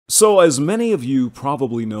So, as many of you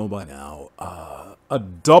probably know by now, a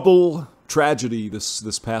double tragedy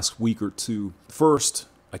this past week or two. First,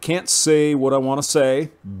 I can't say what I want to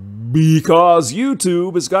say because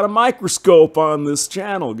YouTube has got a microscope on this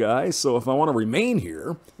channel, guys. So if I want to remain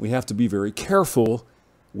here, we have to be very careful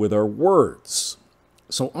with our words.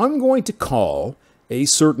 So I'm going to call a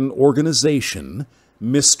certain organization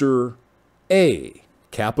Mr. A.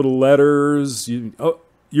 Capital letters.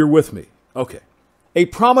 You're with me. Okay. A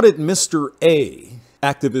prominent Mr. A,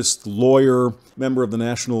 activist, lawyer, member of the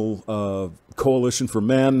National Coalition for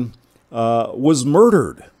Men, was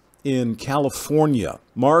murdered in California.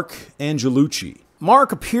 Marc Angelucci.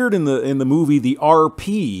 Marc appeared in the movie The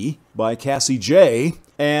RP by Cassie J,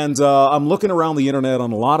 and I'm looking around the internet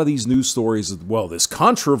on a lot of these news stories. Well, this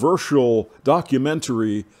controversial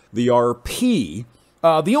documentary, The RP,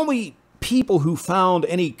 the only people who found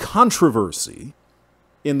any controversy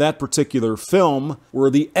in that particular film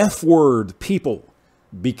were the F-word people,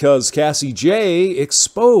 because Cassie J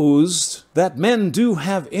exposed that men do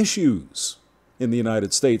have issues in the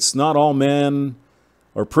United States. Not all men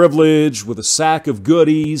are privileged with a sack of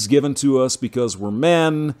goodies given to us because we're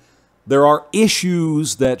men. There are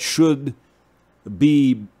issues that should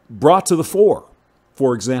be brought to the fore.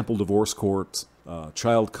 For example, divorce court,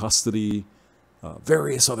 child custody,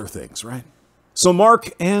 various other things, right? So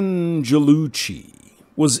Marc Angelucci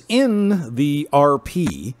was in the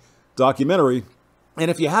RP documentary,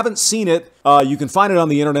 and if you haven't seen it, you can find it on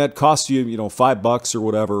the internet. Costs you, $5 or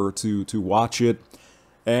whatever to watch it.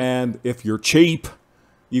 And if you're cheap,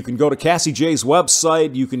 you can go to Cassie J's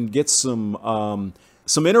website. You can get some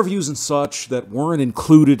interviews and such that weren't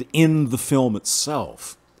included in the film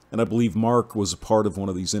itself. And I believe Marc was a part of one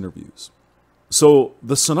of these interviews. So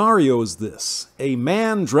the scenario is this: a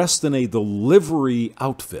man dressed in a delivery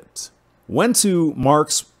outfit went to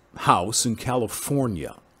Marc's house in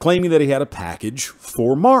California, claiming that he had a package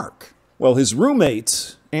for Marc. Well, his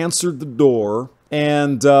roommate answered the door,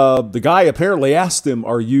 and the guy apparently asked him,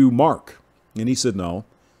 "Are you Marc?" And he said, "No,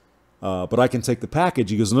 but I can take the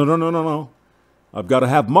package." He goes, No. I've got to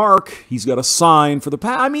have Marc. He's got to sign for the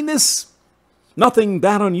package. I mean, nothing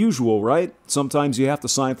that unusual, right? Sometimes you have to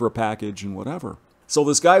sign for a package and whatever. So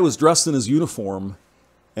this guy was dressed in his uniform,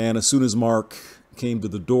 and as soon as Marc came to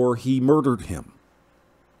the door, he murdered him.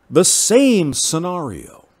 The same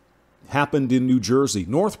scenario happened in New Jersey,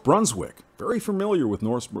 North Brunswick. Very familiar with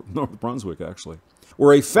North Brunswick, actually.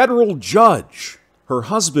 Where a federal judge, her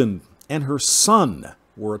husband, and her son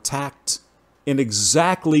were attacked in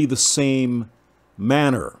exactly the same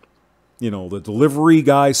manner. The delivery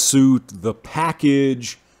guy suit, the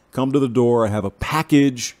package, come to the door, I have a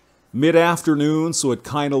package, mid-afternoon, so it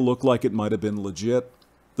kind of looked like it might have been legit.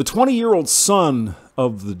 The 20-year-old son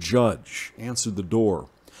of the judge answered the door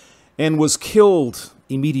and was killed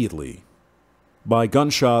immediately by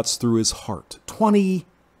gunshots through his heart.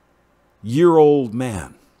 20-year-old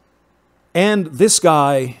man. And this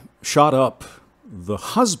guy shot up the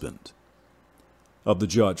husband of the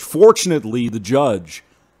judge. Fortunately, the judge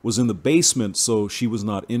was in the basement, so she was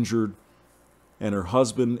not injured, and her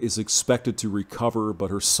husband is expected to recover, but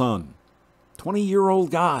her son, 20-year-old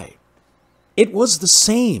guy, it was the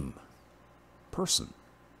same person,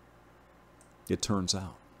 it turns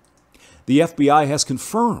out. The FBI has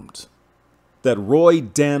confirmed that Roy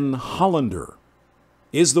Den Hollander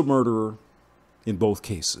is the murderer in both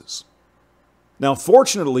cases. Now,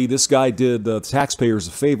 fortunately, this guy did the taxpayers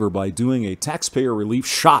a favor by doing a taxpayer relief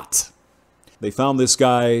shot. They found this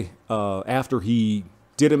guy after he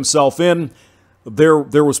did himself in. There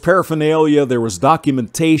was paraphernalia, there was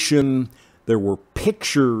documentation, there were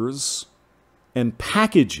pictures and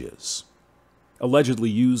packages allegedly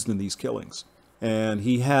used in these killings. And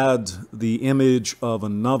he had the image of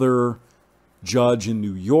another judge in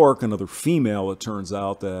New York, another female. It turns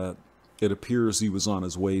out that it appears he was on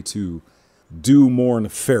his way to do more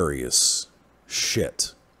nefarious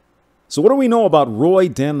shit. So what do we know about Roy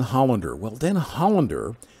Den Hollander? Well, Den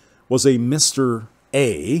Hollander was a Mr.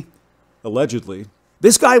 A, allegedly.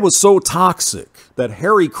 This guy was so toxic that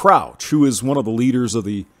Harry Crouch, who is one of the leaders of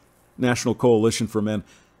the National Coalition for Men,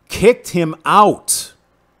 kicked him out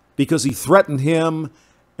because he threatened him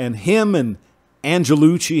and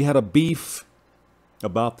Angelucci had a beef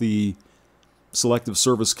about the selective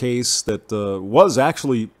service case that was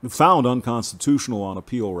actually found unconstitutional on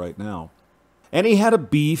appeal right now. And he had a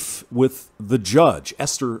beef with the judge,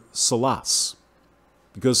 Esther Salas,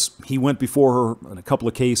 because he went before her in a couple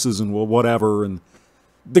of cases and whatever, and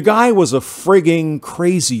the guy was a frigging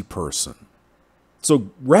crazy person. So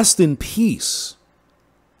rest in peace,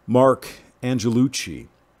 Marc Angelucci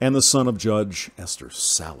and the son of Judge Esther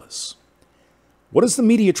Salas. What is the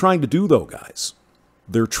media trying to do, though, guys?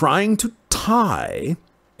 They're trying to tie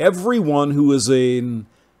everyone who is a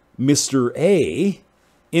Mr. A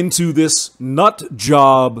into this nut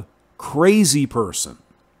job crazy person.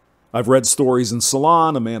 I've read stories in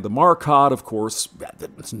Salon, Amanda Marcotte, of course,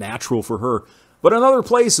 it's natural for her. But in other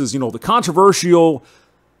places, the controversial,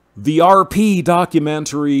 the RP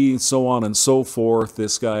documentary, so on and so forth,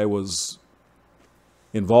 this guy was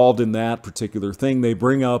involved in that particular thing. They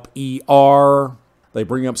bring up ER. They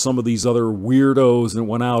bring up some of these other weirdos that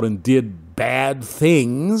went out and did bad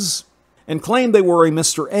things and claimed they were a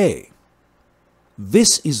Mr. A.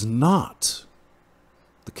 This is not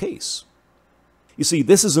the case. You see,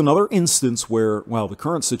 this is another instance where, well, the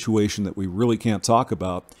current situation that we really can't talk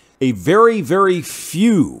about, a very, very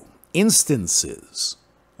few instances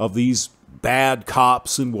of these bad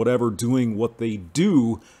cops and whatever doing what they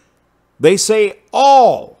do, they say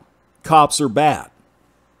all cops are bad.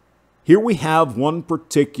 Here we have one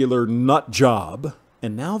particular nut job,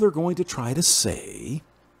 and now they're going to try to say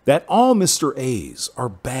that all Mr. A's are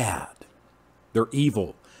bad. They're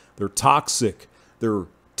evil. They're toxic. They're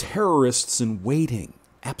terrorists in waiting.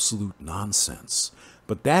 Absolute nonsense.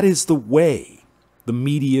 But that is the way the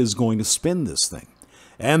media is going to spin this thing.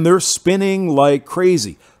 And they're spinning like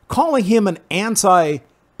crazy. Calling him an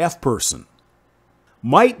anti-F person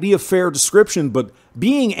might be a fair description, but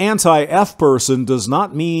being anti-F person does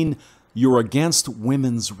not mean you're against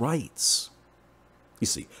women's rights. You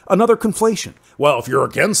see, another conflation. Well, if you're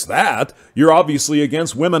against that, you're obviously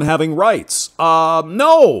against women having rights.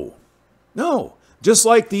 No. Just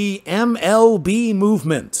like the MLB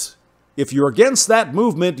movement. If you're against that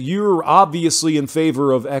movement, you're obviously in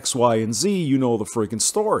favor of X, Y, and Z. You know the freaking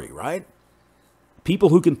story, right? People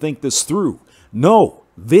who can think this through. No,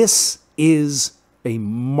 this is a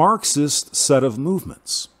Marxist set of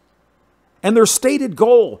movements. And their stated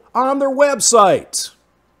goal on their website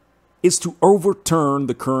is to overturn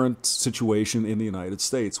the current situation in the United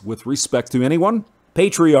States with respect to anyone?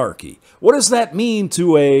 Patriarchy. What does that mean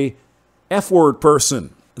to a F-word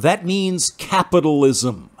person? That means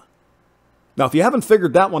capitalism. Now, if you haven't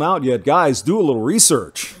figured that one out yet, guys, do a little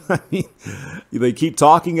research. I mean, they keep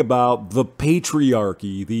talking about the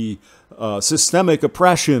patriarchy, the systemic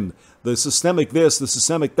oppression, the systemic this, the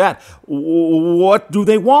systemic that. What do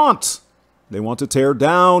they want? They want to tear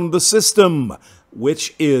down the system,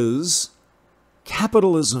 which is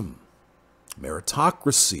capitalism,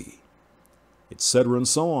 meritocracy, etc. and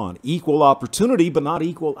so on. Equal opportunity, but not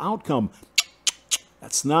equal outcome.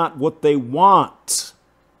 That's not what they want.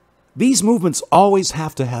 These movements always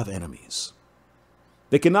have to have enemies.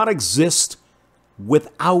 They cannot exist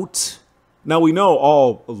without... Now, we know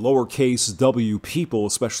all lowercase w people,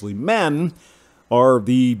 especially men, are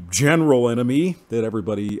the general enemy that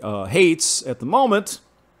everybody hates at the moment.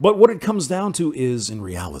 But what it comes down to is, in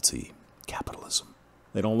reality, capitalism.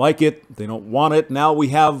 They don't like it. They don't want it. Now we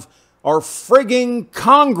have our frigging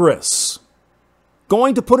Congress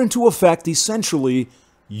going to put into effect, essentially,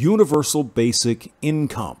 universal basic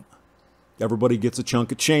income. Everybody gets a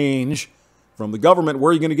chunk of change from the government. Where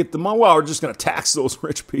are you going to get the money? Well, we're just going to tax those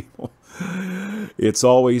rich people. It's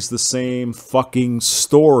always the same fucking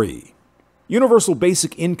story. Universal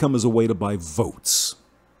basic income is a way to buy votes.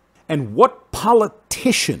 And what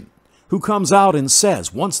politician who comes out and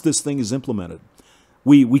says, once this thing is implemented,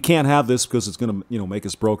 we can't have this because it's going to make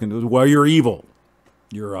us broken. Well, you're evil.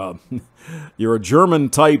 You're a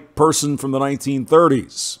German-type person from the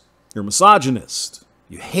 1930s. You're a misogynist.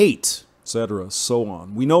 You hate, etc., so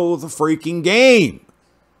on. We know the freaking game.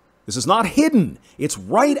 This is not hidden. It's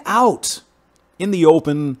right out in the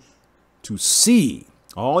open to see.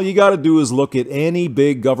 All you got to do is look at any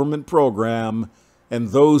big government program, and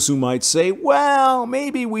those who might say, well,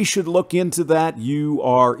 maybe we should look into that. You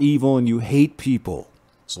are evil and you hate people.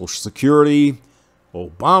 Social Security,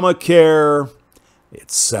 Obamacare,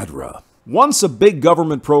 etc. Once a big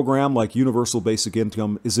government program like universal basic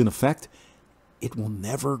income is in effect, it will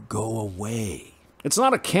never go away. It's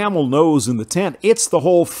not a camel nose in the tent. It's the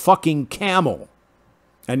whole fucking camel.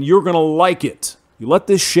 And you're going to like it. You let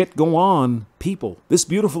this shit go on, people. This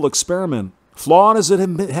beautiful experiment, flawed as it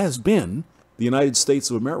has been, the United States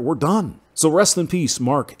of America, we're done. So rest in peace,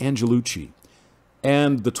 Marc Angelucci,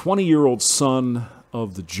 and the 20-year-old son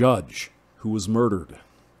of the judge who was murdered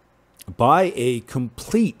by a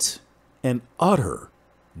complete and utter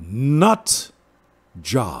nut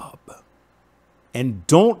job. And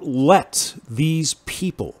don't let these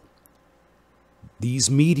people,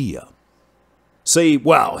 these media, say,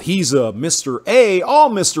 well, he's a Mr. A. All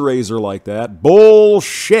Mr. A's are like that.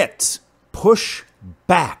 Bullshit. Push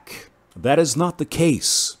back. That is not the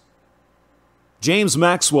case. James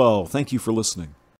Maxwell, thank you for listening.